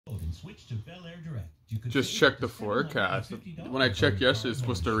Just check the forecast. When I checked yesterday, it's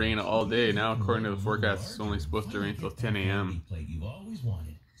supposed to rain all day. Now, according to the forecast, it's only supposed to rain till 10 a.m.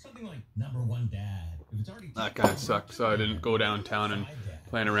 That kind of sucks. So I didn't go downtown and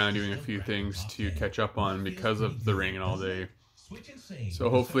plan around doing a few things to catch up on because of the rain all day. So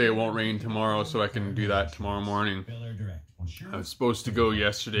hopefully it won't rain tomorrow so I can do that tomorrow morning. I was supposed to go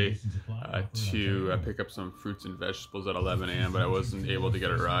yesterday to pick up some fruits and vegetables at 11 a.m. but I wasn't able to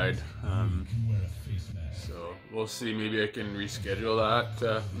get a ride. So we'll see, maybe I can reschedule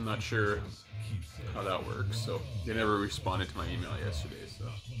that. I'm not sure how that works. So they never responded to my email yesterday. So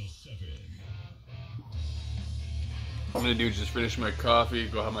what I'm going to do is just finish my coffee,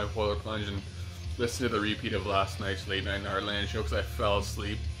 go have my polar plunge, and listen to the repeat of last night's Late Night Heartland show because I fell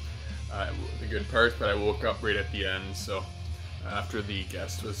asleep. The good parts, but I woke up right at the end, so after the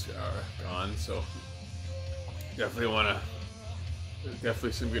guest was gone. So definitely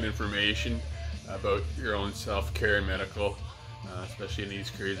some good information about your own self-care and medical, especially in these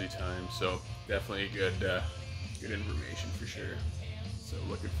crazy times. So definitely good information for sure. So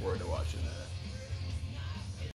looking forward to watching that.